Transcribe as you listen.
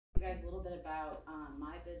guys a little bit about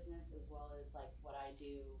my business as well as like what I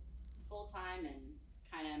do full time and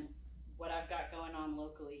kind of what I've got going on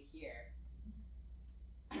locally here.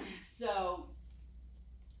 So,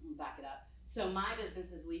 let me back it up. So my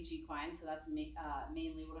business is Leach Equine, so that's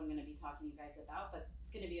mainly what I'm going to be talking to you guys about, but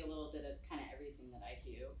it's going to be a little bit of kind of everything that I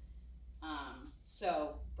do.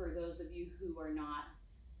 So for those of you who are not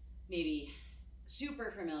maybe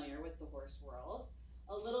super familiar with the horse world,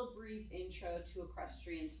 a little brief intro to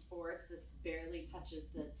equestrian sports. This barely touches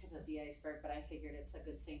the tip of the iceberg, but I figured it's a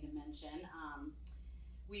good thing to mention.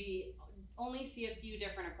 We only see a few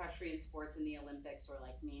different equestrian sports in the Olympics or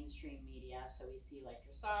like mainstream media. So we see like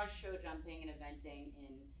dressage, show jumping, and eventing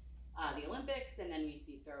in the Olympics, and then we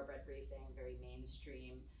see thoroughbred racing, very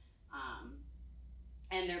mainstream. Um,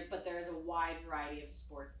 but there is a wide variety of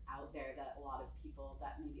sports out there that a lot of people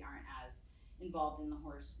that maybe aren't as involved in the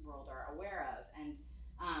horse world are aware of. And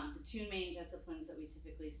the two main disciplines that we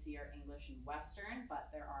typically see are English and Western, but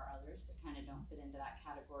there are others that kind of don't fit into that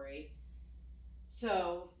category.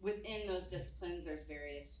 So within those disciplines, there's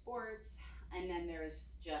various sports, and then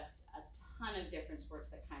there's just a ton of different sports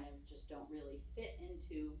that kind of just don't really fit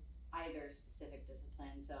into either specific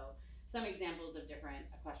discipline. So some examples of different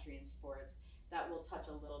equestrian sports that we'll touch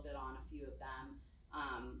a little bit on a few of them.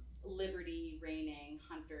 Liberty, reining,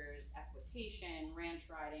 hunters, equitation, ranch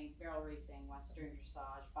riding, barrel racing, western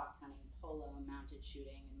dressage, fox hunting, polo, mounted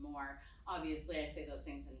shooting, and more. Obviously, I say those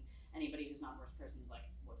things, and anybody who's not a horse person is like,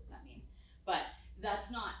 what does that mean? But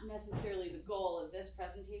that's not necessarily the goal of this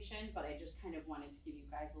presentation, but I just kind of wanted to give you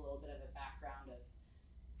guys a little bit of a background of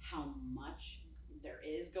how much there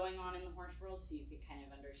is going on in the horse world, so you could kind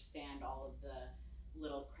of understand all of the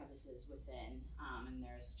little crevices within, and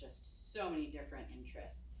there's just so many different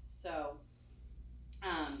interests. So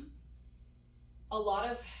a lot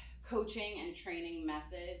of coaching and training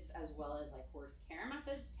methods, as well as like horse care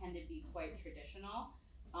methods, tend to be quite traditional.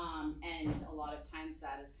 And a lot of times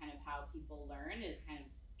that is kind of how people learn, is kind of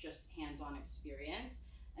just hands-on experience.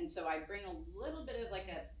 And so I bring a little bit of like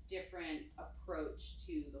a different approach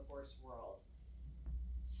to the horse world.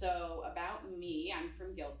 So about me, I'm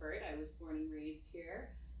from Gilford. I was born and raised here.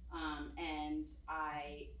 And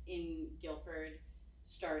I, in Gilford,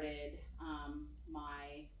 started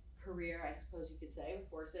my career, I suppose you could say, with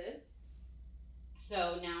horses.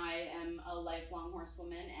 So now I am a lifelong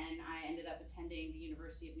horsewoman, and I ended up attending the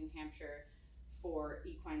University of New Hampshire for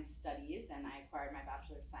equine studies, and I acquired my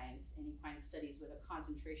Bachelor of Science in Equine Studies with a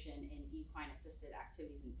concentration in equine assisted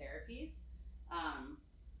activities and therapies,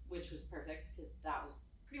 which was perfect because that was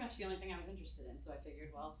pretty much the only thing I was interested in. So I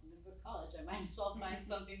figured, well, if I'm going to go to college, I might as well find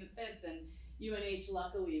something that fits. And UNH,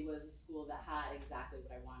 luckily, was a school that had exactly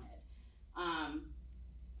what I wanted.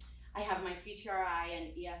 I have my CTRI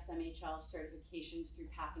and ESMHL certifications through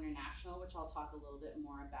Path International, which I'll talk a little bit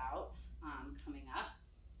more about coming up.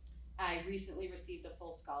 I recently received a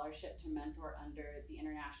full scholarship to mentor under the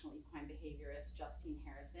international equine behaviorist Justine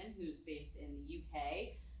Harrison, who's based in the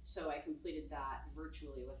UK. So I completed that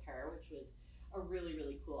virtually with her, which was a really,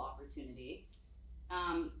 really cool opportunity.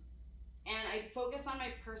 And I focus on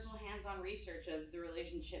my personal hands-on research of the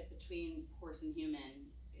relationship between horse and human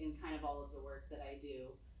in kind of all of the work that I do.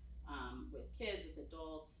 With kids, with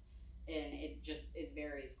adults, and it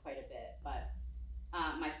varies quite a bit. But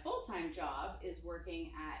my full-time job is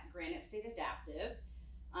working at Granite State Adaptive.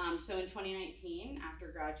 So in 2019, after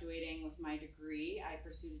graduating with my degree, I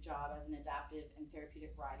pursued a job as an adaptive and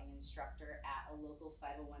therapeutic riding instructor at a local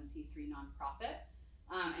 501c3 nonprofit.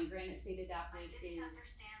 And Granite State Adaptive is.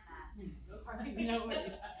 Understand that. No.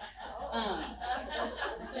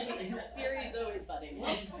 Siri's always butting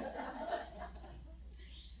in.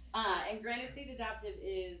 And Granite State Adaptive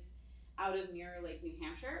is out of Mirror Lake, New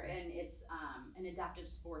Hampshire, and it's an adaptive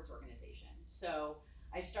sports organization. So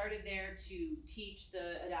I started there to teach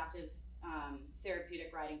the adaptive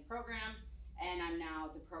therapeutic riding program, and I'm now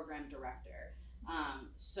the program director.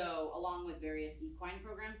 So along with various equine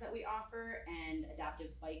programs that we offer and adaptive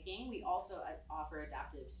biking, we also offer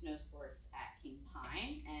adaptive snow sports at King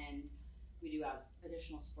Pine, and we do have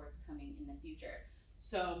additional sports coming in the future.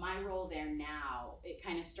 So my role there now, it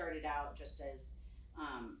kind of started out just as,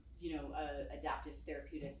 a adaptive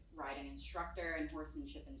therapeutic riding instructor and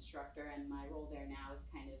horsemanship instructor. And my role there now is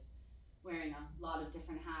kind of wearing a lot of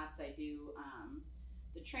different hats. I do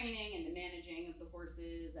the training and the managing of the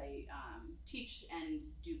horses. I teach and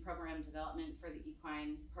do program development for the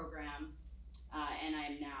equine program. And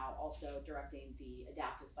I'm now also directing the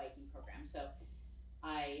adaptive biking program. So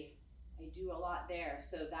I do a lot there.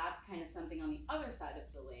 So that's kind of something on the other side of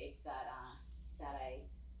the lake that I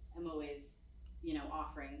am always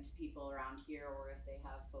offering to people around here, or if they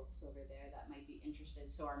have folks over there that might be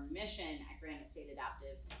interested. So our mission at Granite State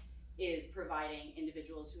Adaptive is providing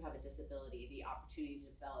individuals who have a disability the opportunity to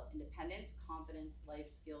develop independence, confidence, life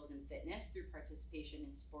skills, and fitness through participation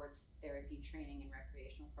in sports, therapy, training, and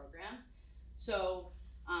recreational programs. So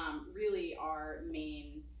really our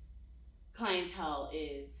main clientele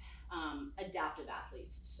is adaptive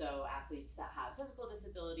athletes. So athletes that have physical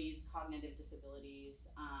disabilities, cognitive disabilities,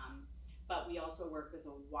 but we also work with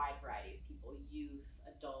a wide variety of people, youth,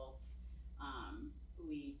 adults.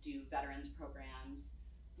 We do veterans programs.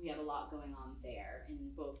 We have a lot going on there in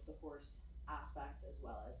both the horse aspect as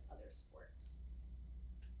well as other sports.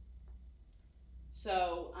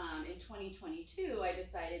 So in 2022, I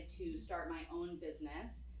decided to start my own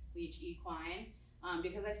business, Leach Equine,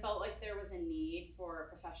 because I felt like there was a need for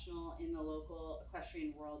a professional in the local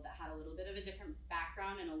equestrian world that had a little bit of a different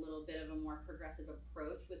background and a little bit of a more progressive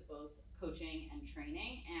approach with both coaching and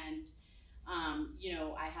training. And,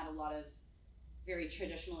 I had a lot of very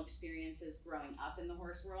traditional experiences growing up in the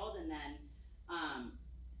horse world, and then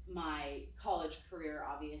my college career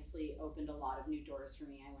obviously opened a lot of new doors for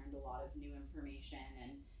me. I learned a lot of new information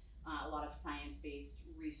and a lot of science-based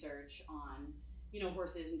research on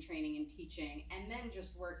horses and training and teaching, and then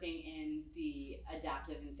just working in the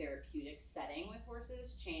adaptive and therapeutic setting with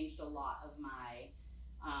horses changed a lot of my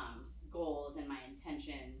goals and my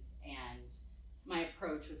intentions and my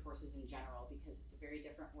approach with horses in general, because it's a very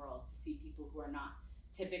different world to see people who are not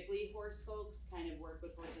typically horse folks kind of work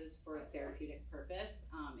with horses for a therapeutic purpose.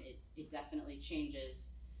 It definitely changes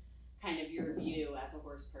kind of your view as a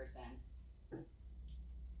horse person.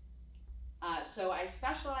 So I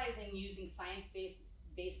specialize in using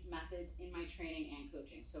science-based methods in my training and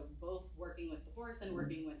coaching. So both working with the horse and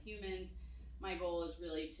working with humans. My goal is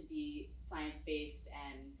really to be science-based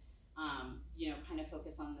and kind of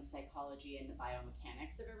focus on the psychology and the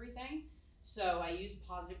biomechanics of everything. So I use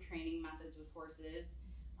positive training methods with horses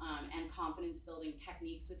and confidence building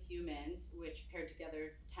techniques with humans, which paired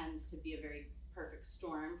together tends to be a very perfect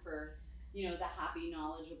storm for, the happy,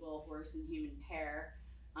 knowledgeable horse and human pair.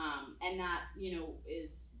 And that,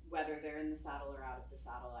 is whether they're in the saddle or out of the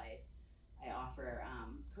saddle. I offer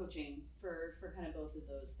coaching for kind of both of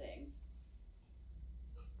those things.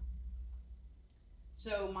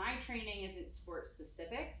 So my training isn't sport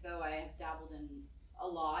specific, though I have dabbled in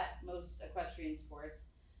most equestrian sports.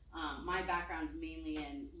 My background's mainly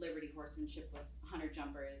in liberty horsemanship with hunter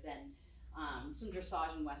jumpers and some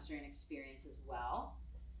dressage and Western experience as well.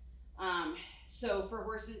 So for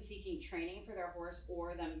horsemen seeking training for their horse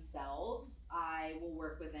or themselves, I will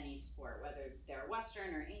work with any sport, whether they're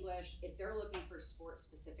Western or English. If they're looking for sport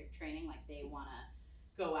specific training, like they want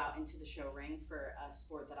to go out into the show ring for a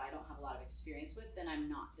sport that I don't have a lot of experience with, then I'm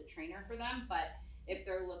not the trainer for them. But if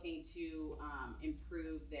they're looking to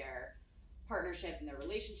improve their partnership and their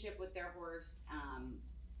relationship with their horse,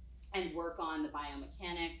 and work on the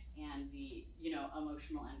biomechanics and the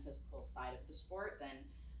emotional and physical side of the sport, then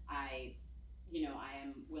I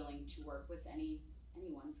am willing to work with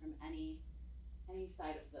anyone from any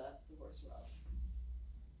side of the horse world.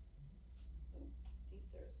 So I think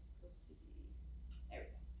there's supposed to be, there we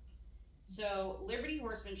go. So liberty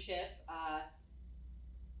horsemanship,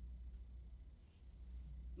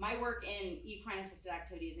 my work in equine assisted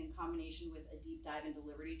activities in combination with a deep dive into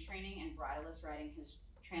liberty training and bridleless riding has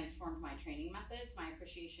transformed my training methods, my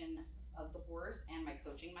appreciation of the horse, and my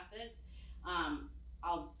coaching methods.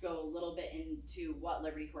 I'll go a little bit into what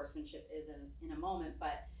liberty horsemanship is in a moment,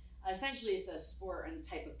 but essentially it's a sport and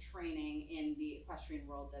type of training in the equestrian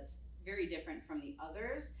world that's very different from the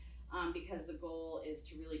others, because the goal is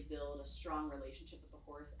to really build a strong relationship with the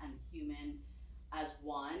horse and the human as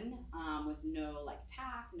one, with no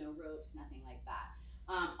tack, no ropes, nothing like that.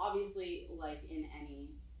 Obviously, like in any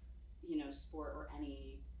sport or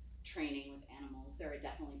any training with animals, there are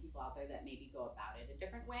definitely people out there that maybe go about it a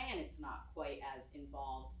different way, and it's not quite as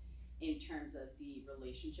involved in terms of the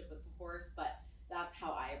relationship with the horse, but that's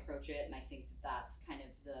how I approach it, and I think that's kind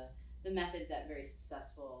of the method that very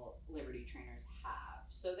successful liberty trainers have.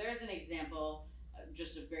 So there's an example,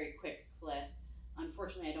 just a very quick clip.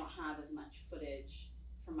 Unfortunately, I don't have as much footage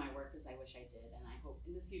from my work as I wish I did, and I hope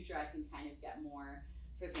in the future I can kind of get more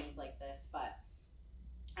for things like this, but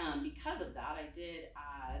because of that, I did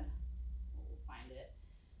add, we'll find it.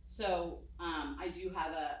 So I do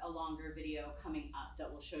have a longer video coming up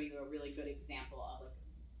that will show you a really good example of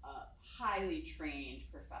a highly trained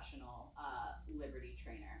professional liberty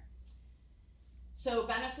trainer. So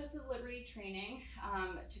benefits of liberty training,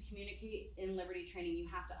 to communicate in liberty training, you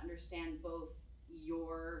have to understand both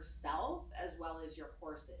yourself as well as your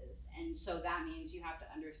horses. And so that means you have to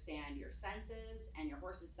understand your senses and your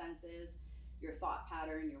horse's senses, your thought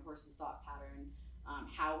pattern, your horse's thought pattern,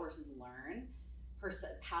 how horses learn,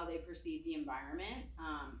 how they perceive the environment,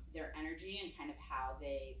 their energy, and kind of how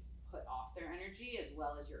they put off their energy, as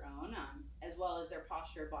well as your own, as well as their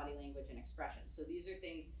posture, body language, and expression. So these are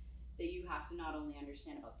things that you have to not only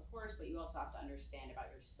understand about the horse, but you also have to understand about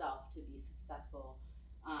yourself to be successful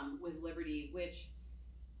with Liberty, which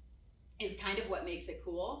is kind of what makes it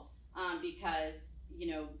cool, because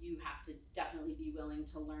you have to definitely be willing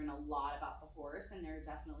to learn a lot about the horse, and there are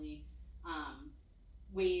definitely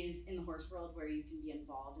ways in the horse world where you can be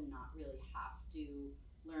involved and not really have to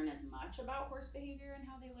learn as much about horse behavior and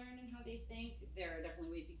how they learn and how they think. There are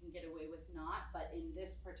definitely ways you can get away with not, but in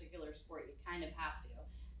this particular sport, you kind of have to.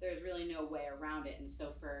 There's really no way around it. And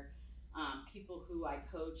so for people who I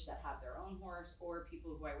coach that have their own horse, or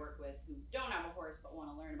people who I work with who don't have a horse but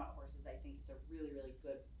want to learn about horses, I think it's a really, really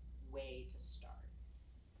good way to start.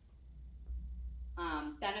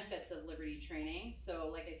 Benefits of Liberty training. So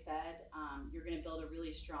like I said, you're going to build a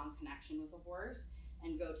really strong connection with the horse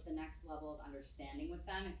and go to the next level of understanding with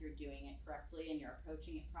them if you're doing it correctly and you're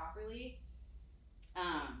approaching it properly.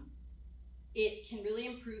 It can really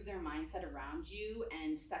improve their mindset around you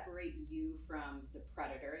and separate you from the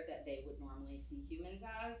predator that they would normally see humans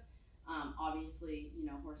as. Obviously,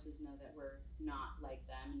 horses know that we're not like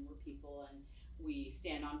them, and we're people, and we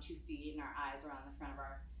stand on 2 feet, and our eyes are on the front of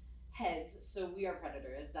our heads, so we are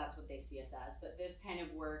predators. That's what they see us as. But this kind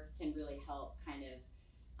of work can really help kind of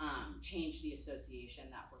change the association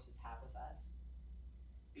that horses have with us.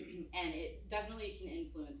 And it definitely can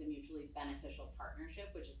influence a mutually beneficial partnership,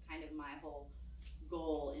 which is kind of my whole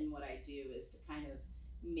goal in what I do, is to kind of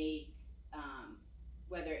make,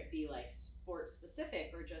 whether it be like sport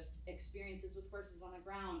specific or just experiences with horses on the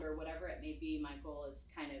ground or whatever it may be, my goal is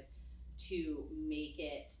kind of to make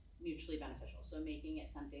it mutually beneficial. So making it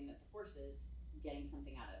something that the horse is getting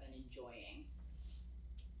something out of and enjoying.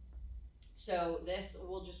 So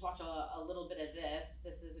we'll just watch a little bit of this.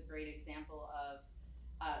 This is a great example of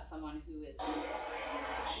someone who is, and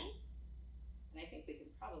I think we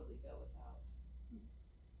could probably go without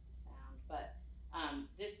sound, but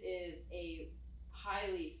this is a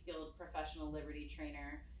highly skilled professional Liberty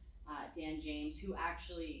trainer, Dan James, who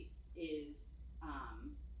actually is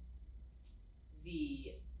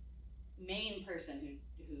the main person who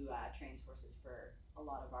trains horses for a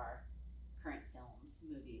lot of our current films,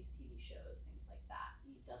 movies, TV shows, things like that.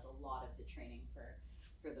 He does a lot of the training for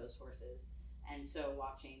those horses. And so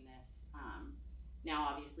watching this, now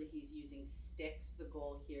obviously he's using sticks. The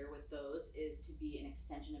goal here with those is to be an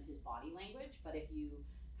extension of his body language, but if you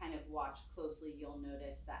kind of watch closely, you'll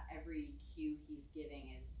notice that every cue he's giving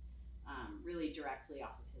is really directly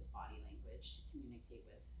off of his body language to communicate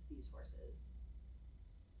with these horses.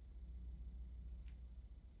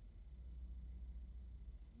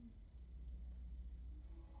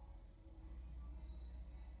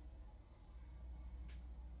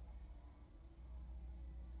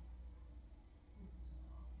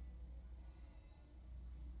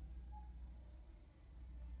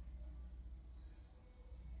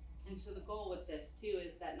 And so the goal with this too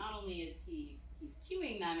is that not only is he's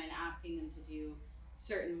cueing them and asking them to do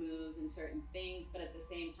certain moves and certain things, but at the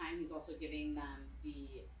same time he's also giving them the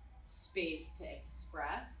space to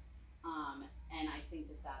express. And I think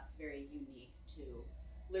that that's very unique to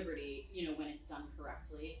Liberty. When it's done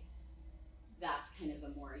correctly, that's kind of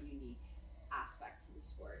a more unique aspect to the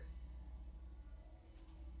sport.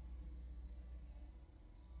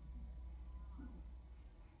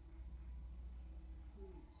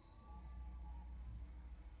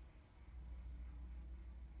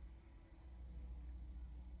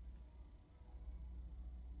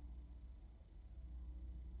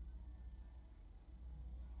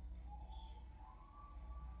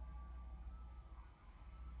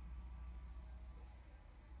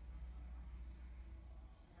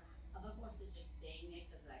 Are the horses just staying there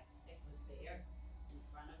because that stick was there in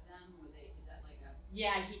front of them? Is that like a?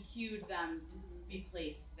 Yeah, he cued them to be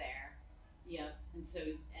placed there. Yep. And so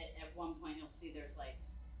at one point you'll see there's like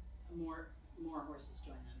more horses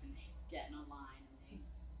join them, and they get in a line and they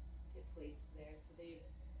get placed there. So they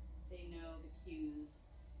know the cues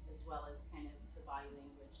as well as kind of the body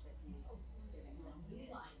language that he's giving them.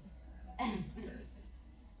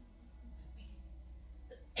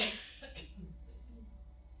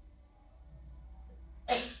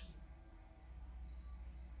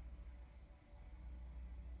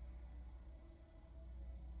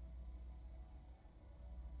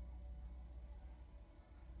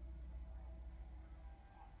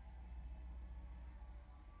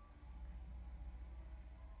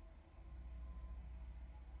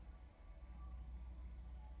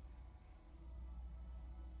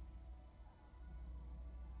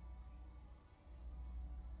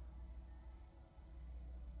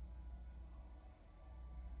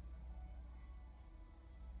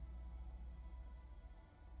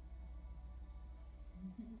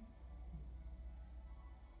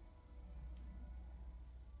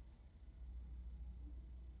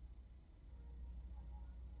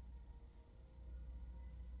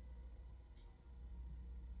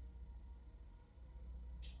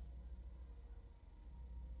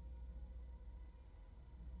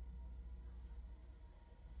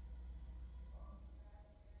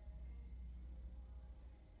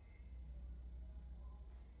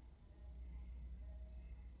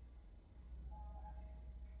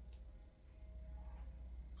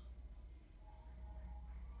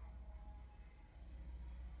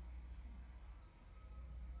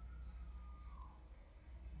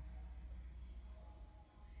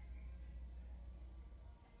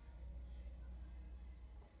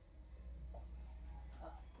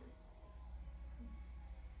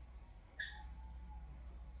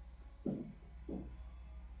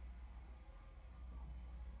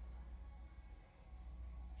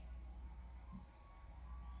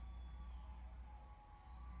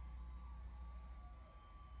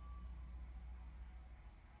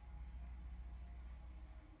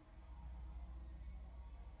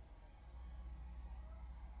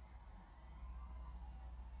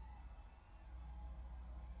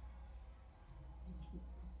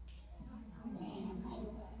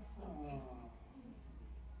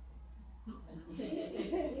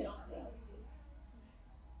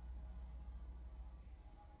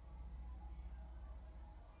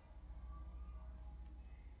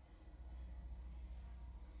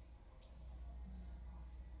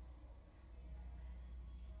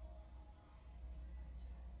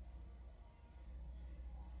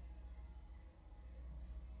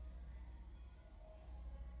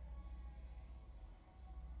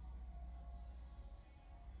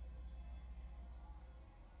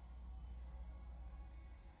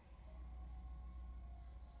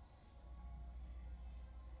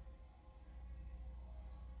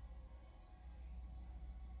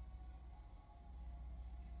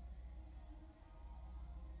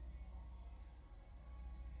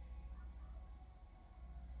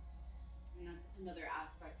 another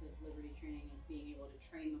aspect of liberty training is being able to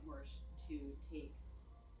train the horse to take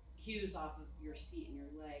cues off of your seat and your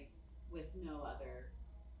leg with no other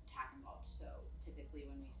tack involved. So typically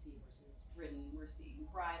when we see horses ridden, we're seeing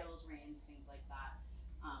bridles, reins, things like that.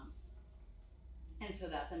 And so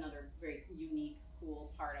that's another very unique,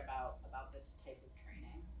 cool part about this type of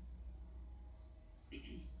training.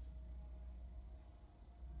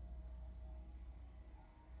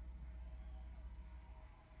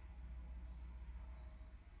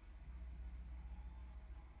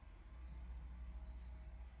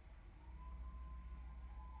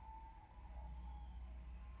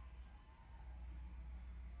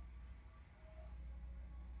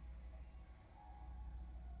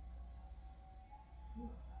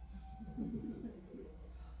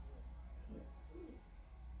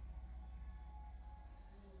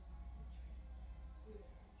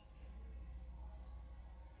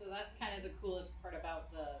 So that's kind of the coolest part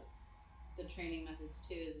about the training methods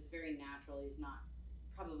too, is it's very natural. He's not,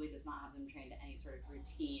 probably does not have them trained to any sort of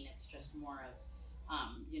routine. It's just more of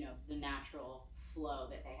the natural flow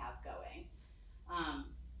that they have going.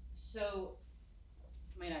 So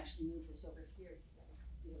I might actually move this over here to you guys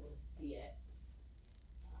be able to see it.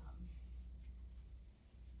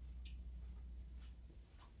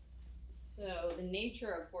 So the nature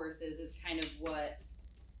of horses is kind of what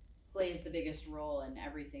plays the biggest role in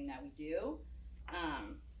everything that we do.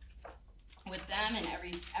 With them and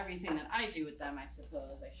everything that I do with them, I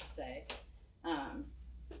suppose I should say,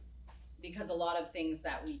 because a lot of things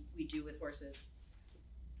that we do with horses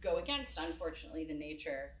go against, unfortunately, the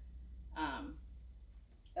nature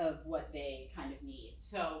of what they kind of need.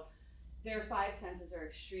 So their five senses are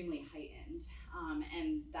extremely heightened,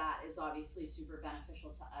 and that is obviously super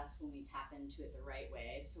beneficial to us when we tap into it the right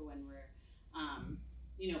way. So when we're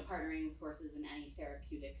partnering with horses in any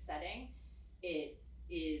therapeutic setting, it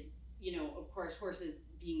is, of course, horses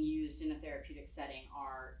being used in a therapeutic setting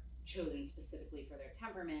are chosen specifically for their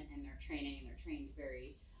temperament and their training, and they're trained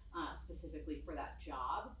very specifically for that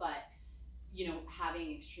job. But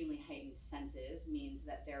having extremely heightened senses means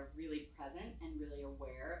that they're really present and really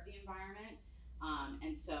aware of the environment.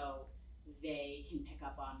 And so they can pick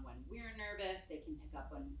up on when we're nervous, they can pick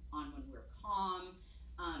up on when we're calm,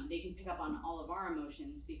 they can pick up on all of our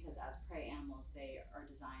emotions, because as prey animals, they are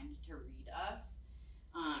designed to read us.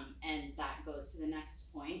 And that goes to the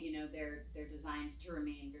next point. They're designed to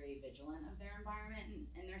remain very vigilant of their environment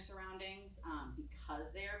and their surroundings,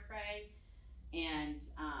 because they are prey. And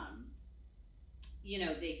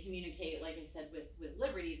they communicate, like I said, with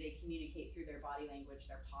liberty, they communicate through their body language,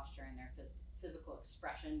 their posture, and their physical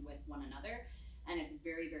expression with one another. And it's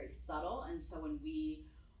very, very subtle. And so when we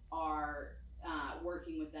are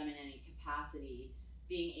working with them in any capacity,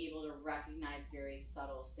 being able to recognize very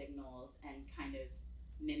subtle signals and kind of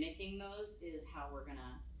mimicking those is how we're going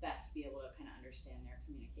to best be able to kind of understand their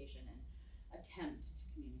communication and attempt to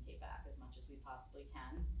communicate back as much as we possibly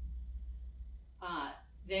can.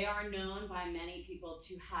 They are known by many people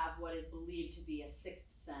to have what is believed to be a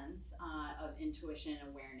sixth sense of intuition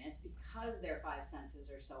and awareness. Because their five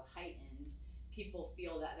senses are so heightened, people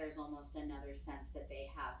feel that there's almost another sense that they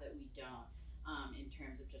have that we don't, in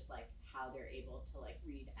terms of just like how they're able to like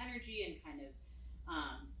read energy and kind of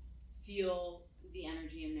feel the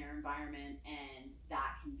energy in their environment, and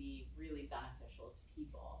that can be really beneficial to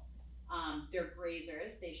people. They're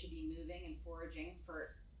grazers. They should be moving and foraging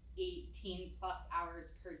for 18 plus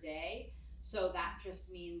hours per day. So that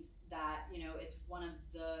just means that, it's one of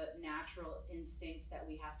the natural instincts that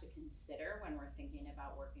we have to consider when we're thinking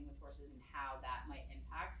about working with horses and how that might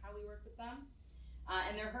impact how we work with them.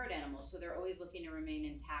 And they're herd animals, so they're always looking to remain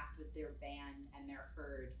intact with their band and their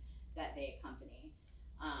herd that they accompany.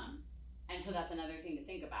 And so that's another thing to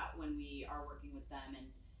think about when we are working with them,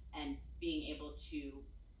 and being able to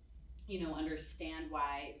understand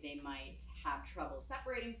why they might have trouble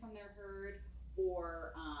separating from their herd,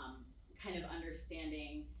 or kind of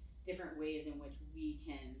understanding different ways in which we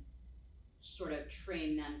can sort of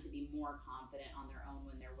train them to be more confident on their own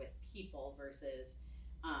when they're with people versus,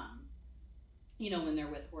 when they're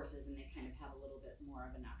with horses and they kind of have a little bit more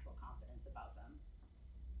of a natural confidence about them.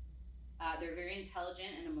 They're very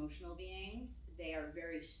intelligent and emotional beings. They are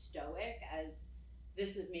very stoic, as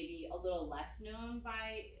this is maybe a little less known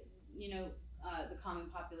by the common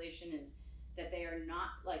population, is that they are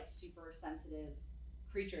not like super sensitive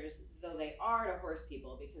creatures, though they are to horse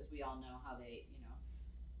people, because we all know how they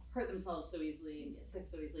hurt themselves so easily and get sick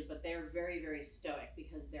so easily. But they're very, very stoic,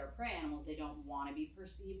 because they're prey animals. They don't want to be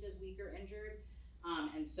perceived as weak or injured,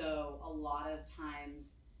 and so a lot of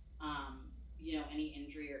times any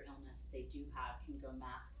injury or illness that they do have can go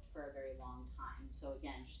masked for a very long time. So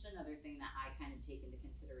again, just another thing that I kind of take into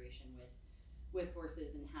consideration with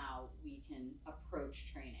horses and how we can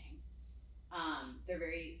approach training. They're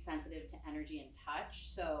very sensitive to energy and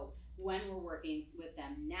touch. So when we're working with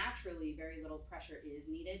them, naturally, very little pressure is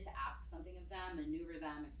needed to ask something of them, maneuver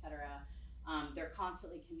them, etc. They're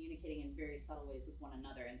constantly communicating in very subtle ways with one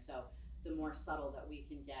another. And so the more subtle that we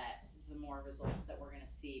can get, the more results that we're going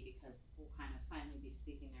to see, because we'll kind of finally be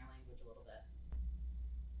speaking their language a little bit.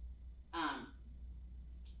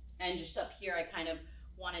 And just up here, I kind of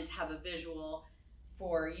wanted to have a visual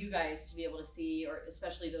for you guys to be able to see, or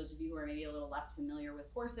especially those of you who are maybe a little less familiar with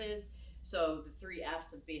horses. So the 3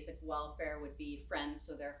 F's of basic welfare would be friends,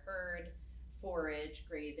 so they're herd, forage,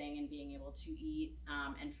 grazing, and being able to eat,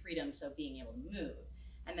 and freedom, so being able to move.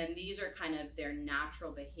 And then these are kind of their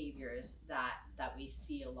natural behaviors that we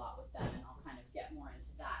see a lot with them, and I'll kind of get more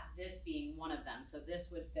into that. This being one of them, so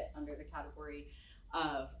this would fit under the category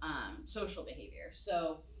of social behavior.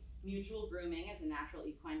 So mutual grooming is a natural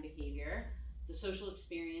equine behavior. The social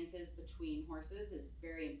experiences between horses is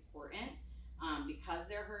very important, because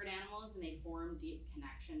they're herd animals and they form deep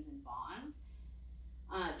connections and bonds.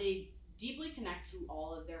 They deeply connect to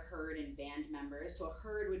all of their herd and band members. So a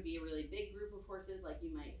herd would be a really big group of horses, like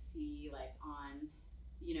you might see like on,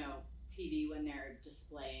 TV when they're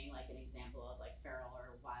displaying like an example of like feral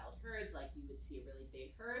or wild herds, like you would see a really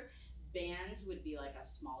big herd. Bands would be like a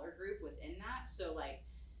smaller group within that. So like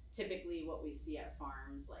typically what we see at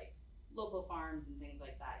farms, like local farms and things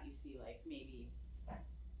like that, you see like maybe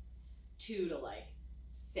 2 to like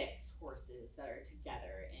 6 horses that are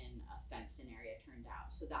together in a fenced in area turned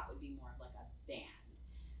out. So that would be more of like a band.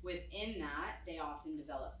 Within that, they often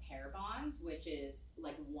develop pair bonds, which is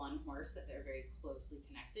like one horse that they're very closely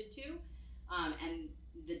connected to. And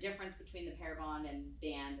the difference between the pair bond and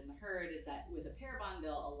band and the herd is that with a pair bond,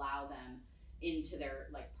 they'll allow them into their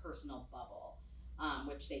like personal bubble,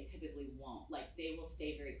 which they typically won't. Like they will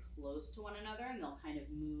stay very close to one another and they'll kind of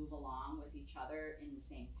move along with each other in the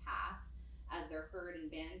same path as their herd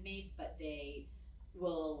and band mates, but they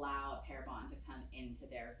will allow a pair bond to come into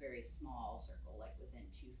their very small circle, like within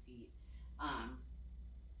 2 feet.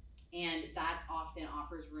 And that often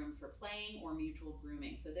offers room for playing or mutual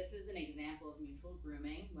grooming. So this is an example of mutual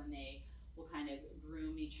grooming, when they will kind of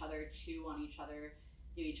groom each other, chew on each other,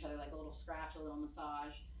 give each other like a little scratch, a little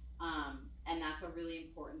massage. And that's a really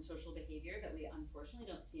important social behavior that we unfortunately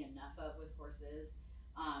don't see enough of with horses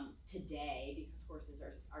today, because horses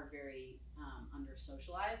are very under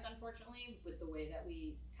socialized, unfortunately, with the way that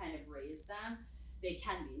we kind of raise them. They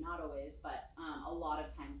can be, not always, but a lot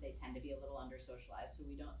of times they tend to be a little under socialized, so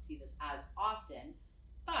we don't see this as often.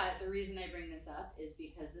 But the reason I bring this up is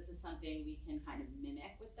because this is something we can kind of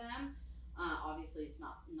mimic with them. Obviously it's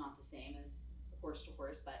not the same as horse to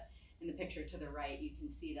horse, but in the picture to the right, you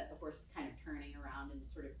can see that the horse is kind of turning around and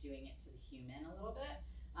sort of doing it to the human a little bit,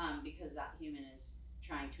 because that human is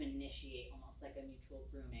trying to initiate almost like a mutual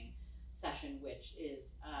grooming session, which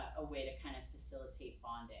is a way to kind of facilitate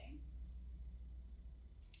bonding.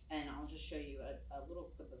 And I'll just show you a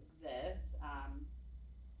little clip of this.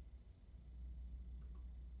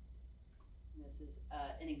 This is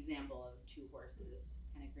an example of 2 horses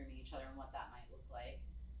kind of grooming each other and what that might look like.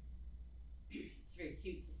 It's very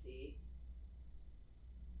cute to see.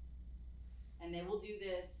 And they will do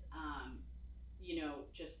this,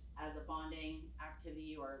 just as a bonding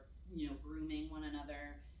activity, or, grooming one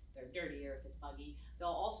another. If they're dirty or if it's buggy. They'll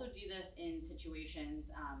also do this in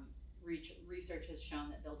situations, research has shown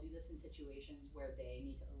that they'll do this in situations where they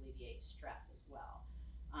need to alleviate stress as well.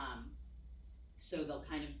 So they'll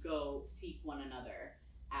kind of go seek one another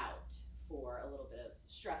out for a little bit of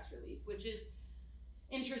stress relief, which is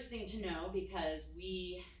interesting to know, because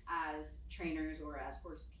we as trainers or as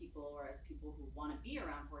horse people or as people who want to be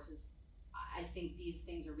around horses, I think these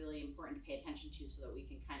things are really important to pay attention to, so that we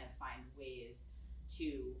can kind of find ways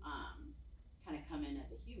to kind of come in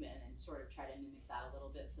as a human and sort of try to mimic that a little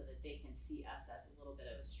bit, so that they can see us as a little bit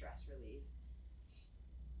of a stress relief.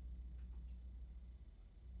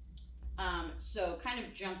 So kind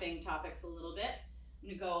of jumping topics a little bit, I'm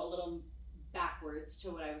going to go a little backwards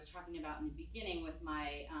to what I was talking about in the beginning with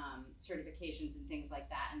my certifications and things like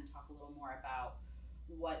that, and talk a little more about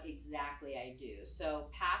what exactly I do. So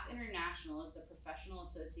PATH International is the Professional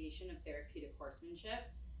Association of Therapeutic Horsemanship,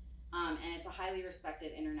 and it's a highly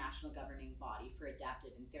respected international governing body for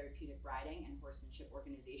adaptive and therapeutic riding and horsemanship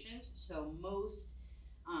organizations. So most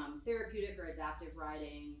therapeutic or adaptive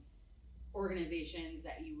riding organizations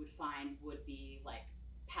that you would find would be like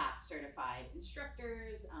PATH certified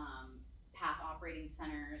instructors, PATH operating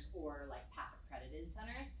centers, or like PATH accredited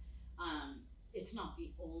centers. It's not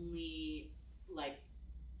the only like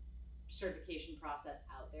certification process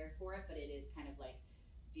out there for it, but it is kind of like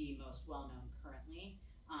the most well-known currently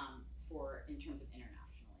for in terms of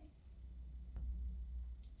internationally.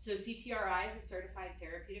 So CTRI is a certified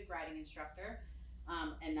therapeutic riding instructor,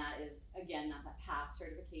 and that is, again, that's a PATH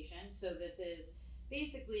certification. So this is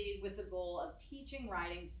basically with the goal of teaching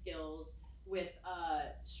riding skills with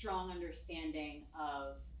a strong understanding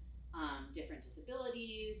of different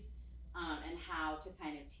disabilities, and how to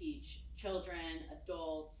kind of teach children,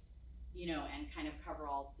 adults, you know, and kind of cover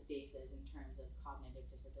all the bases in terms of cognitive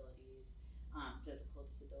disabilities, physical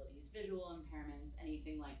disabilities, visual impairments,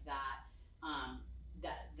 anything like that.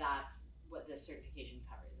 That's what this certification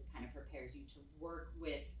covers. It kind of prepares you to work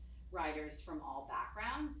with riders from all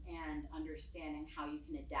backgrounds and understanding how you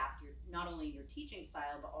can adapt your not only your teaching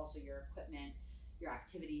style but also your equipment, your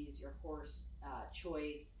activities, your horse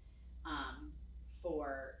choice,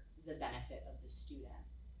 for the benefit of the student.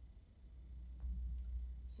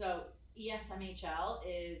 So ESMHL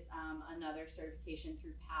is another certification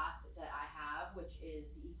through PATH that I have, which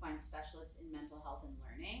is the Equine Specialist in Mental Health and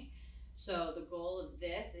Learning. So the goal of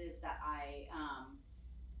this is that I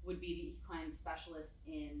would be the equine specialist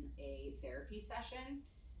in a therapy session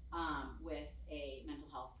with a mental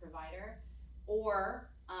health provider, or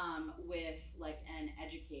with like an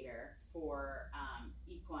educator for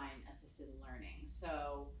equine assisted learning.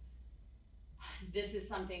 So this is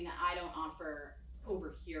something that I don't offer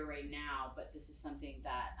over here right now, but this is something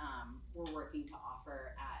that we're working to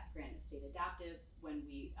offer at Granite State Adaptive when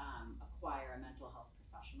we acquire a mental health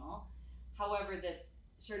professional. However, this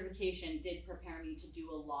certification did prepare me to do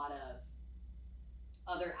a lot of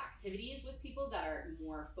other activities with people that are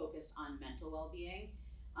more focused on mental well-being,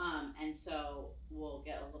 and so we'll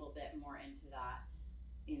get a little bit more into that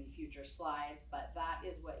in future slides, but that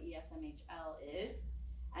is what ESMHL is.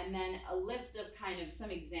 And then a list of kind of some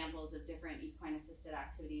examples of different equine assisted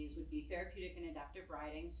activities would be therapeutic and adaptive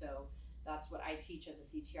riding. So that's what I teach as a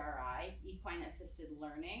CTRI. Equine assisted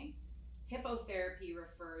learning. Hippotherapy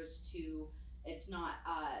refers to, it's not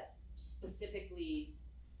specifically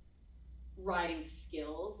riding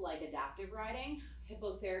skills like adaptive riding.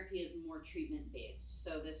 Hippotherapy is more treatment based.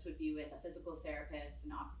 So this would be with a physical therapist,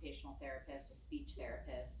 an occupational therapist, a speech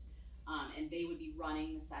therapist. And they would be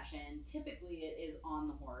running the session. Typically it is on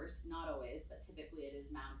the horse, not always, but typically it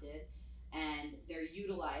is mounted. And they're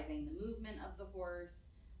utilizing the movement of the horse,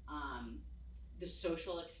 the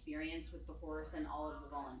social experience with the horse and all of the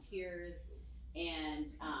volunteers, and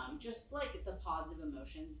just like the positive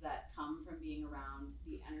emotions that come from being around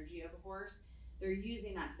the energy of a horse. They're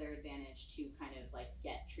using that to their advantage to kind of like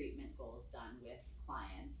get treatment goals done with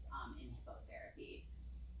clients in hippotherapy.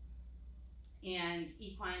 And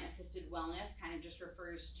equine assisted wellness kind of just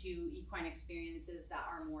refers to equine experiences that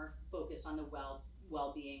are more focused on the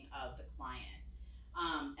well-being of the client.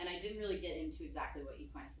 And I didn't really get into exactly what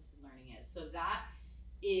equine assisted learning is. So that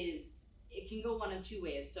is, it can go one of two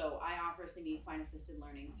ways. So I offer some equine assisted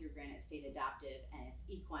learning through Granite State Adaptive, and it's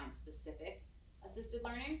equine specific assisted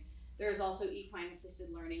learning. There's also equine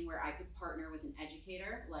assisted learning where I could partner with an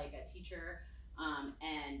educator, like a teacher,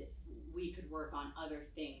 and we could work on other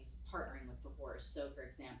things partnering with the horse. So for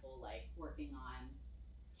example, like working on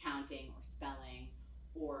counting or spelling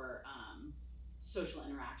or social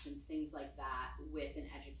interactions, things like that with an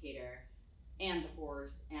educator and the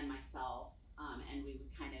horse and myself. And we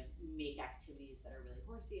would kind of make activities that are really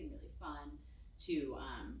horsey and really fun to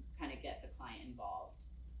kind of get the client involved.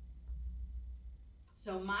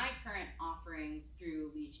 So my current offerings through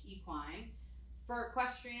Leach Equine, for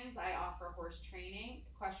equestrians, I offer horse training,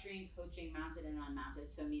 equestrian coaching, mounted and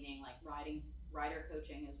unmounted. So meaning like rider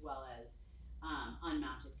coaching as well as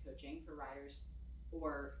unmounted coaching for riders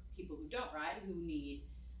or people who don't ride who need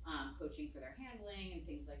coaching for their handling and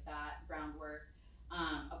things like that, groundwork.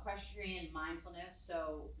 Equestrian mindfulness,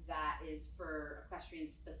 so that is for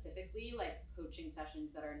equestrians specifically, like coaching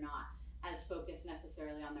sessions that are not as focused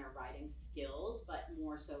necessarily on their riding skills, but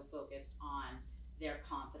more so focused on their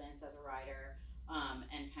confidence as a rider,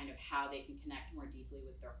 and kind of how they can connect more deeply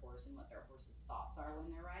with their horse and what their horse's thoughts are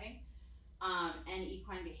when they're riding. And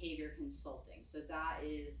equine behavior consulting, so that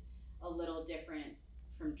is a little different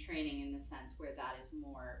from training in the sense where that is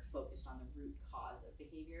more focused on the root cause of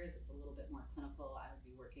behaviors. It's a little bit more clinical. I would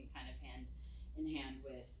be working kind of hand in hand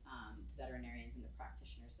with veterinarians and the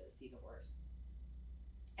practitioners that see the horse.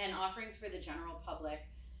 And offerings for the general public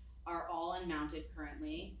are all unmounted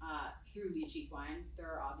currently through Leach Equine. There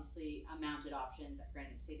are obviously mounted options at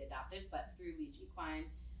Granite State Adaptive, but through Leach Equine,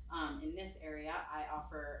 in this area, I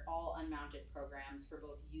offer all unmounted programs for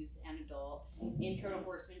both youth and adult, intro to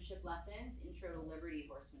horsemanship lessons, intro to liberty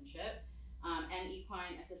horsemanship, and then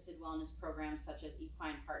equine assisted wellness programs such as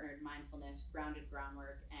equine partnered mindfulness, grounded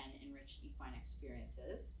groundwork, and enriched equine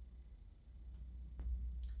experiences.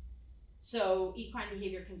 So equine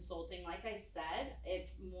behavior consulting, like I said,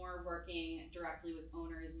 it's more working directly with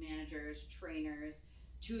owners, managers, trainers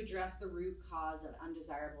to address the root cause of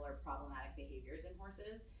undesirable or problematic behaviors in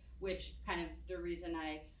horses, which kind of the reason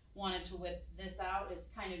I wanted to whip this out is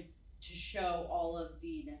kind of to show all of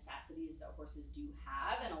the necessities that horses do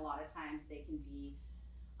have, and a lot of times they can be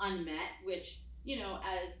unmet, which, you know,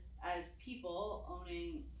 as people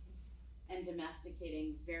owning and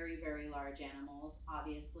domesticating very, very large animals,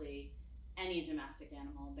 obviously any domestic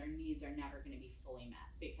animal, their needs are never going to be fully met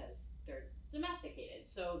because they're domesticated.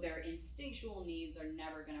 So their instinctual needs are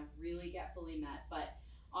never going to really get fully met. But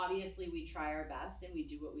obviously, we try our best and we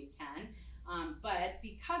do what we can. But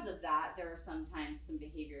because of that, there are sometimes some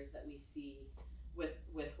behaviors that we see with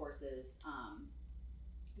horses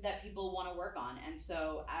that people want to work on. And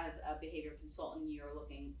so, as a behavior consultant, you're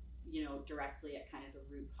looking, you know, directly at kind of the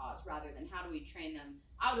root cause rather than how do we train them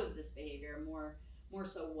out of this behavior, more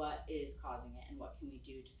so what is causing it and what can we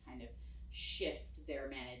do to kind of shift their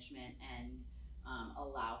management and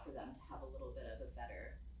allow for them to have a little bit of a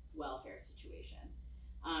better welfare situation.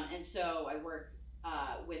 And so I work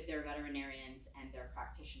with their veterinarians and their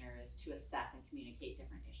practitioners to assess and communicate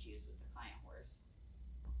different issues with the client horse.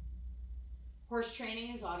 Horse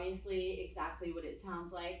training is obviously exactly what it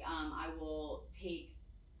sounds like. I will take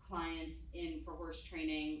clients in for horse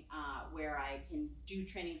training where I can do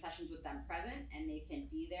training sessions with them present and they can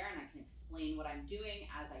be there and I can explain what I'm doing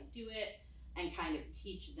as I do it and kind of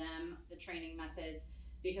teach them the training methods,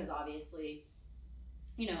 because obviously,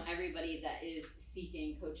 you know, everybody that is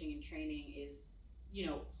seeking coaching and training is, you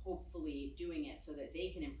know, hopefully doing it so that they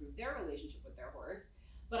can improve their relationship with their horse.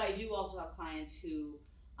 But I do also have clients who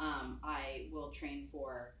I will train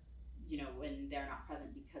for, you know, when they're not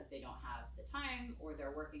present because they don't have the time or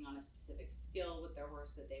they're working on a specific skill with their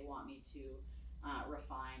horse that they want me to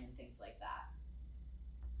refine and things like that.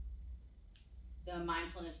 The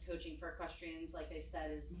mindfulness coaching for equestrians, like I said,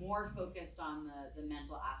 is more focused on the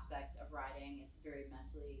mental aspect of riding. It's very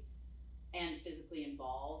mentally and physically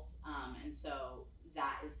involved. And so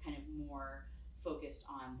that is kind of more focused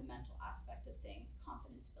on the mental aspect of things,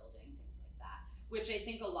 confidence building, things like that, which I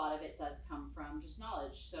think a lot of it does come from just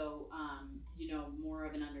knowledge. So, you know, more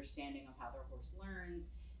of an understanding of how their horse learns,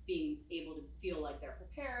 being able to feel like they're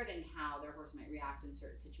prepared and how their horse might react in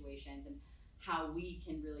certain situations, and how we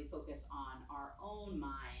can really focus on our own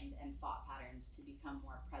mind and thought patterns to become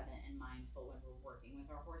more present and mindful when we're working with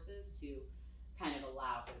our horses to kind of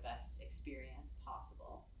allow for the best experience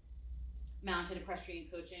possible. Mounted equestrian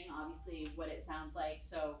coaching, obviously what it sounds like.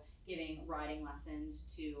 So giving riding lessons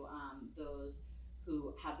to those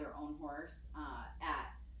who have their own horse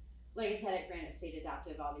at, like I said, at Granite State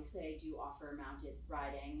Adaptive. Obviously I do offer mounted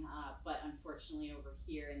riding, but unfortunately over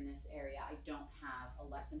here in this area I don't have a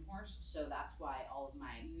lesson horse, so that's why all of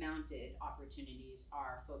my mounted opportunities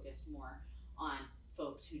are focused more on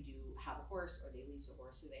folks who do have a horse or they lease a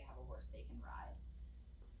horse or they have a horse they can ride.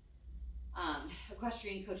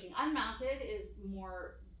 Equestrian coaching unmounted is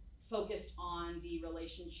more focused on the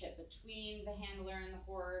relationship between the handler and the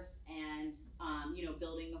horse, and you know,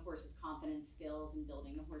 building the horse's confidence skills and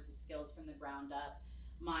building the horse's skills from the ground up.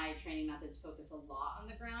 My training methods focus a lot on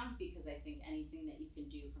the ground because I think anything that you can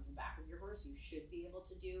do from the back of your horse, you should be able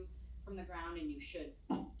to do from the ground, and you should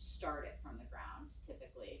start it from the ground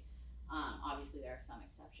typically. Obviously there are some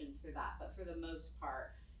exceptions for that, but for the most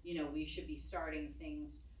part, you know, we should be starting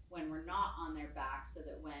things when we're not on their back, so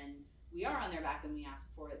that when we are on their back and we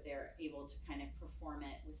ask for it, they're able to kind of perform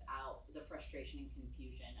it without the frustration and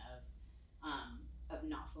confusion of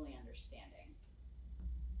not fully understanding.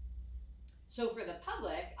 So for the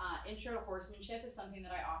public, intro to horsemanship is something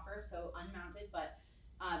that I offer, so unmounted, but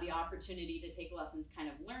the opportunity to take lessons kind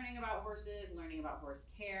of learning about horses, learning about horse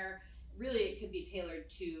care. Really, it could be tailored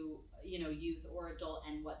to, you know, youth or adult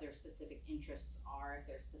and what their specific interests are. If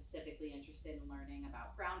they're specifically interested in learning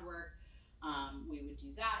about groundwork, we would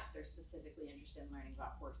do that. If they're specifically interested in learning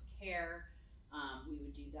about horse care, we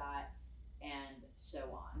would do that, and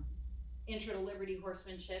so on. Intro to Liberty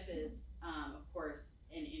horsemanship is, of course,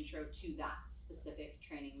 an intro to that specific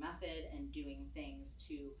training method and doing things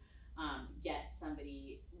to get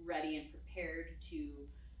somebody ready and prepared to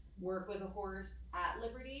work with a horse at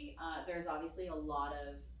Liberty. There's obviously a lot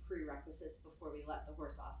of prerequisites before we let the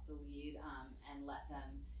horse off the lead and let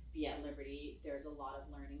them be at Liberty. There's a lot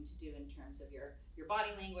of learning to do in terms of your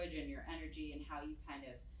body language and your energy and how you kind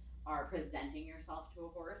of are presenting yourself to a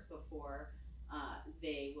horse before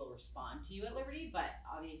they will respond to you at Liberty. But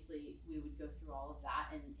obviously we would go through all of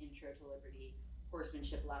that in Intro to Liberty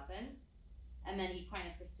horsemanship lessons. And then equine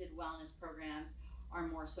assisted wellness programs are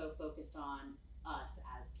more so focused on us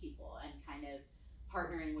as people and kind of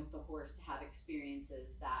partnering with the horse to have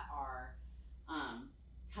experiences that are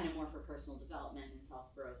kind of more for personal development and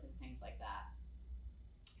self growth and things like that.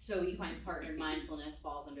 So equine partnered mindfulness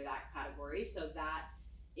falls under that category. So that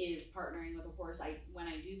is partnering with a horse. When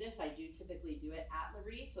I do this, I do typically do it at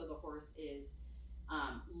liberty, so the horse is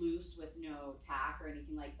loose with no tack or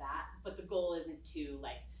anything like that. But the goal isn't to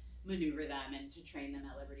like maneuver them and to train them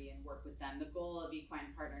at liberty and work with them. The goal of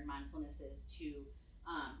equine partnered mindfulness is to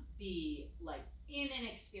be like in an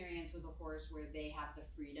experience with a horse where they have the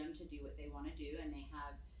freedom to do what they want to do and they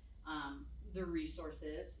have the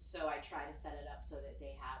resources. So I try to set it up so that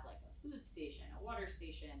they have like a food station, a water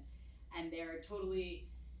station, and they're totally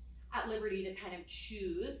at liberty to kind of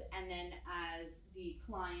choose. And then as the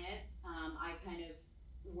client, I kind of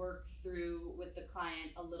work through with the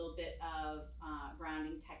client a little bit of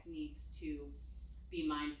grounding techniques to be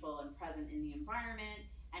mindful and present in the environment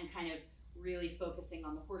and kind of really focusing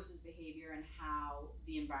on the horse's behavior and how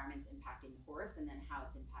the environment's impacting the horse and then how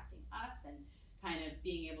it's impacting us, and kind of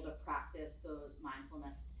being able to practice those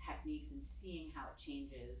mindfulness techniques and seeing how it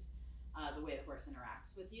changes the way the horse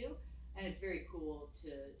interacts with you. And it's very cool to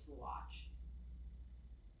watch.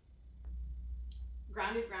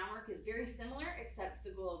 Grounded groundwork is very similar, except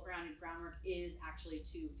the goal of grounded groundwork is actually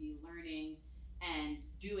to be learning and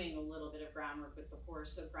doing a little bit of groundwork with the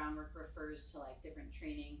horse. So groundwork refers to like different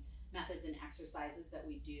training methods and exercises that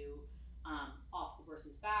we do off the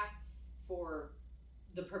horse's back for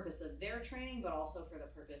the purpose of their training, but also for the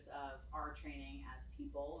purpose of our training as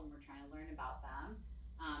people, and we're trying to learn about them,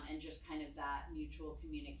 and just kind of that mutual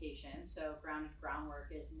communication. So grounded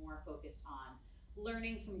groundwork is more focused on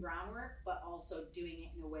learning some groundwork, but also doing it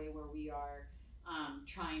in a way where we are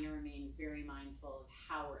trying to remain very mindful of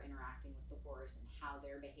how we're interacting with the horse and how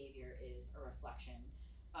their behavior is a reflection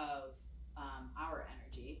of our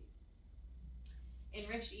energy.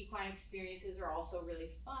 Enriched equine experiences are also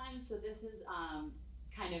really fun. So this is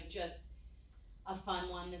kind of just a fun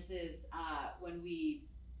one. This is when we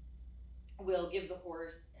will give the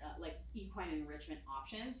horse like equine enrichment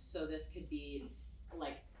options. So this could be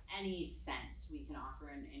like any sense. We can offer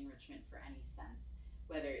an enrichment for any sense,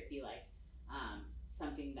 whether it be like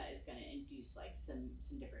something that is going to induce like some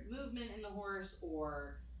different movement in the horse,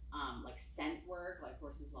 or like scent work, like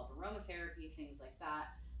horses love aromatherapy, things like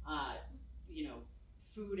that. You know,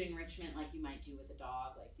 food enrichment like you might do with a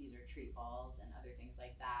dog, like these are treat balls and other things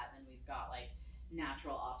like that. And we've got like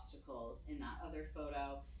natural obstacles in that other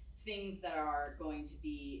photo, things that are going to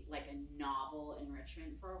be like a novel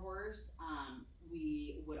enrichment for a horse.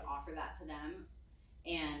 We would offer that to them,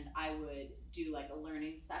 and I would do like a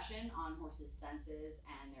learning session on horses' senses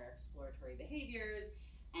and their exploratory behaviors,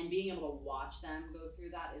 and being able to watch them go through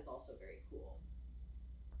that is also very cool.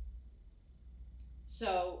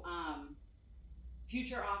 So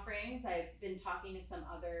future offerings, I've been talking to some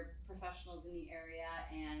other professionals in the area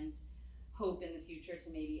and hope in the future to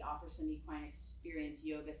maybe offer some equine experience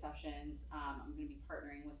yoga sessions. I'm going to be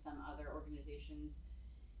partnering with some other organizations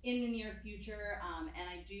in the near future, and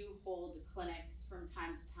I do hold clinics from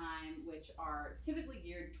time to time, which are typically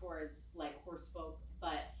geared towards like horse folk,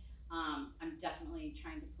 but I'm definitely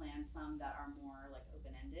trying to plan some that are more like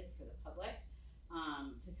open-ended for the public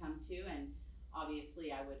to come to. And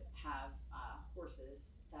obviously I would have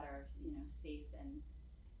horses that are, you know, safe and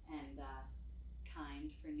kind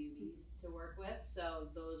for newbies to work with. So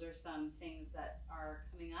those are some things that are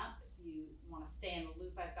coming up. If you want to stay in the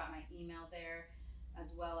loop, I've got my email there,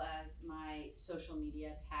 as well as my social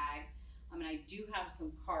media tag. And I do have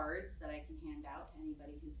some cards that I can hand out to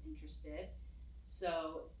anybody who's interested.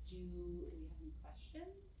 So do we have any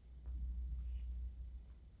questions?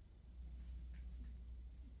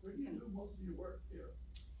 Where do you do most of your work here?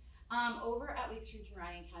 Over at Leach Equine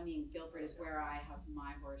Riding Academy in Gilford is where I have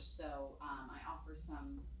my horse. So I offer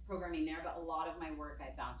some programming there, but a lot of my work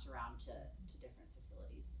I bounce around to different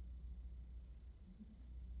facilities.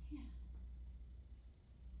 Yeah.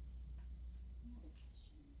 Any other questions?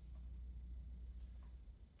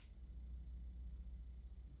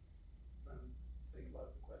 Trying to think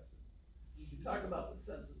about the question. You talk about the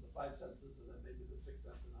senses, the five senses, and then maybe the sixth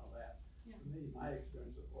sense and all that. Yeah. For me, my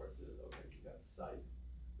experience with horses is, okay, you got sight,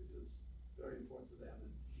 which is very important to them,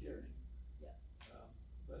 and hearing. Yeah.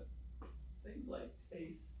 But things like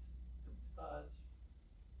taste and touch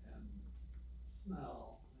and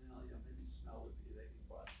smell, you know, maybe smell would be, they can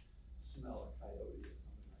smell a coyote or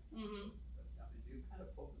something like that. Mm-hmm. But I mean, do you kind of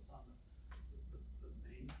focus on the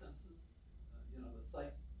main senses, you know, the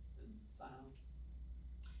sight and sound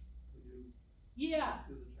when you Yeah.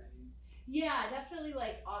 do the training? Yeah, definitely.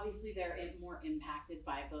 Like, obviously, they're more impacted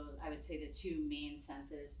by those, I would say, the two main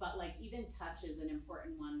senses. But, like, even touch is an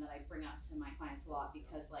important one that I bring up to my clients a lot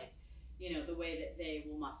because, like, the way that they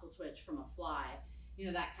will muscle twitch from a fly,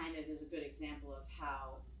 that kind of is a good example of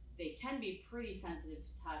how they can be pretty sensitive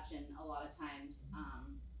to touch. And a lot of times,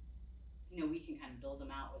 we can kind of build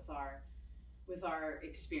them out with our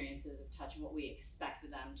experiences of touch and what we expect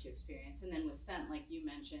them to experience. And then with scent, like you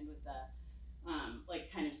mentioned, with the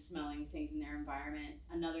like kind of smelling things in their environment.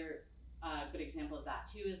 Another good example of that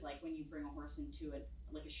too is like when you bring a horse into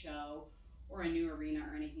like a show or a new arena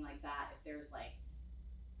or anything like that. If there's like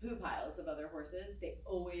poo piles of other horses, they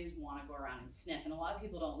always want to go around and sniff, and a lot of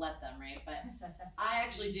people don't let them, right? But I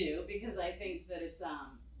actually do because I think that it's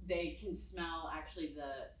they can smell actually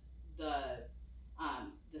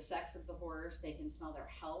the sex of the horse. They can smell their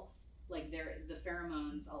health. Like the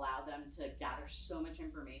pheromones allow them to gather so much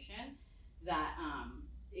information that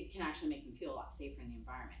it can actually make them feel a lot safer in the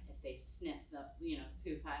environment if they sniff the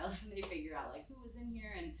poo piles and they figure out like who was in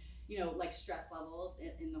here, and like stress levels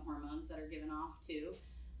in the hormones that are given off too.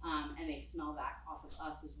 And they smell that off of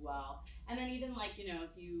us as well. And then even like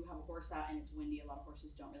if you have a horse out and it's windy, a lot of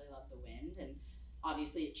horses don't really love the wind, and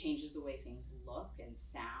obviously it changes the way things look and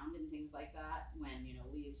sound and things like that when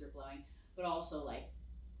leaves are blowing. But also like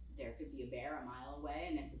there could be a bear a mile away,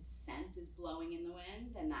 and if its scent is blowing in the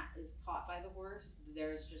wind and that is caught by the horse,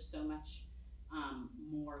 there's just so much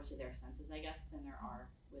more to their senses, I guess, than there are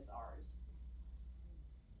with ours.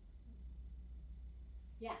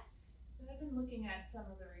 Yeah. So I've been looking at some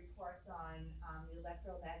of the reports on the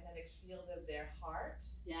electromagnetic field of their heart.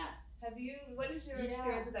 Yeah. What is your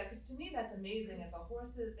experience with that? Because to me that's amazing. That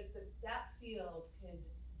field could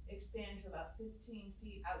expand to about 15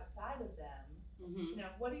 feet outside of them. Mm-hmm.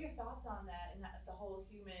 What are your thoughts on that and the whole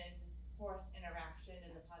human horse interaction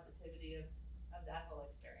and the positivity of that whole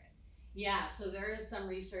experience? Yeah, so there is some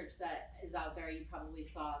research that is out there, you probably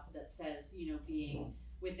saw, that says, being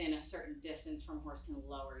within a certain distance from horse can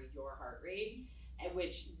lower your heart rate, at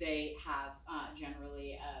which they have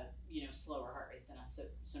generally a slower heart rate than us.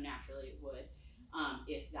 So naturally it would,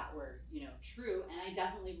 if that were true. And I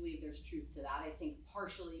definitely believe there's truth to that. I think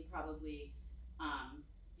partially probably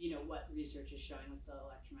what research is showing with the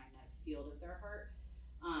electromagnetic field of their heart,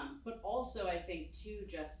 but also I think too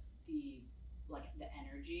just the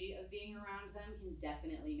energy of being around them can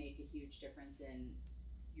definitely make a huge difference in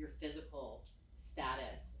your physical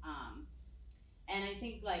status. And I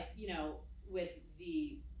think with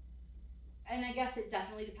and I guess it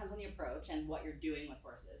definitely depends on the approach and what you're doing with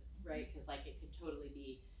horses, right? Because like it could totally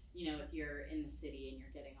be, if you're in the city and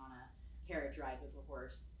you're getting on a carriage ride with a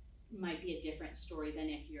horse, might be a different story than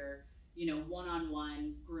if you're,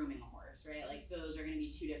 one-on-one grooming a horse, right? Like those are going to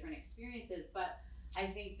be two different experiences. But I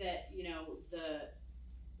think that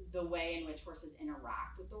the way in which horses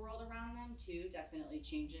interact with the world around them too definitely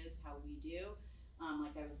changes how we do.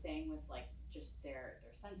 Like I was saying with like just their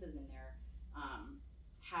senses and their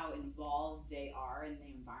how involved they are in the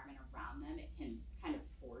environment around them. It can kind of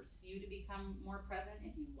force you to become more present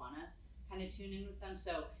if you want to kind of tune in with them.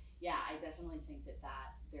 So yeah, I definitely think that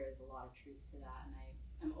there is a lot of truth to that, and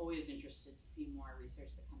I'm always interested to see more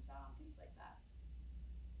research that comes out on things like that.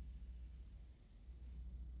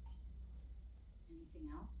 Anything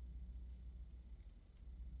else?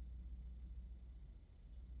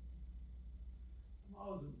 I'm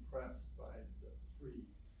always impressed by the free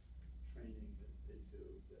training that they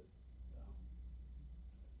do, that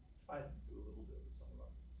try to do a little bit with some of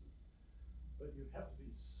our courses, but you have to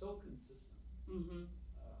be so consistent. Mm-hmm.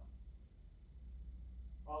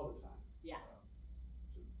 All the time. Yeah.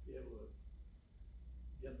 To be able to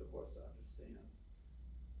get the horse to understand,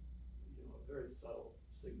 a very subtle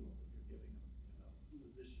signal that you're giving them, the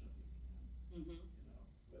position of your hand, Mm-hmm.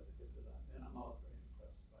 Where the hip is on. And I'm always very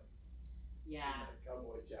impressed by Yeah. that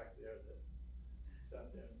cowboy Jack there that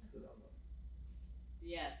sat there and stood on the.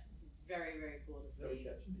 Yes, it's very, very cool to Never see.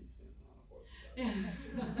 catch me standing on a horse.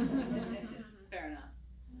 Fair enough.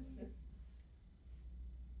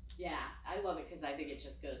 Yeah, I love it because I think it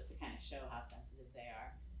just goes to kind of show how sensitive they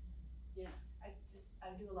are. Yeah.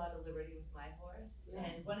 I do a lot of liberty with my horse, Yeah.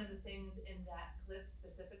 and one of the things in that clip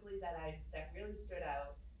specifically that really stood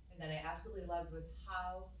out and that I absolutely loved was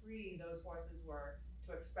how free those horses were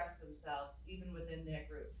to express themselves even within their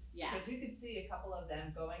group. Yeah. Because you could see a couple of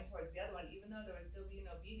them going towards the other one, even though they were still being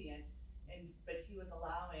obedient, but he was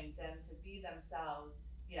allowing them to be themselves,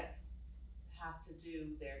 yet have to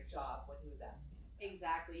do their job, what he was asking of them.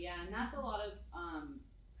 Exactly. Yeah, and that's a lot of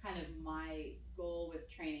kind of my goal with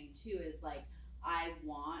training too. Is like I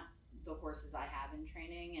want the horses I have in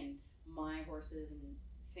training and my horses and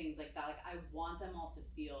things like that. Like I want them all to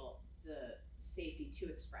feel the safety to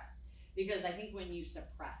express. Because I think when you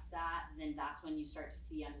suppress that, then that's when you start to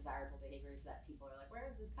see undesirable behaviors that people are like, where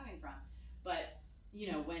is this coming from? But you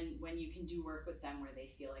know, when you can do work with them where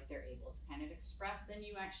they feel like they're able to kind of express, then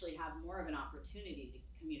you actually have more of an opportunity to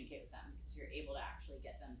communicate with them, because you're able to actually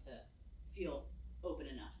get them to feel open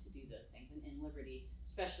enough to do those things and in liberty,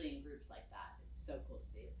 especially in groups like that. It's so cool to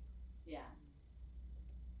see. Yeah.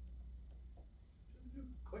 Do you do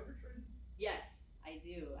clicker training? Yes, I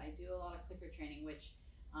do. I do a lot of clicker training, which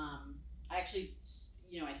I actually,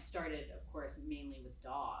 you know, I started, of course, mainly with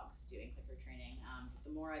dogs doing clicker training. But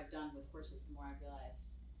the more I've done with horses, the more I've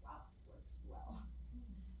realized, wow, it works well.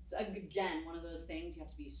 So again, one of those things you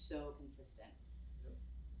have to be so consistent. Yes.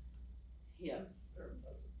 Yeah. They're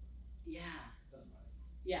impressive. Yeah. Done right.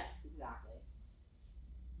 Yes, exactly.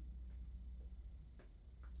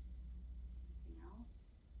 Anything else?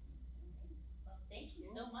 Well, thank you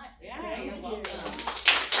so much. This Yeah, was so you're interesting. welcome.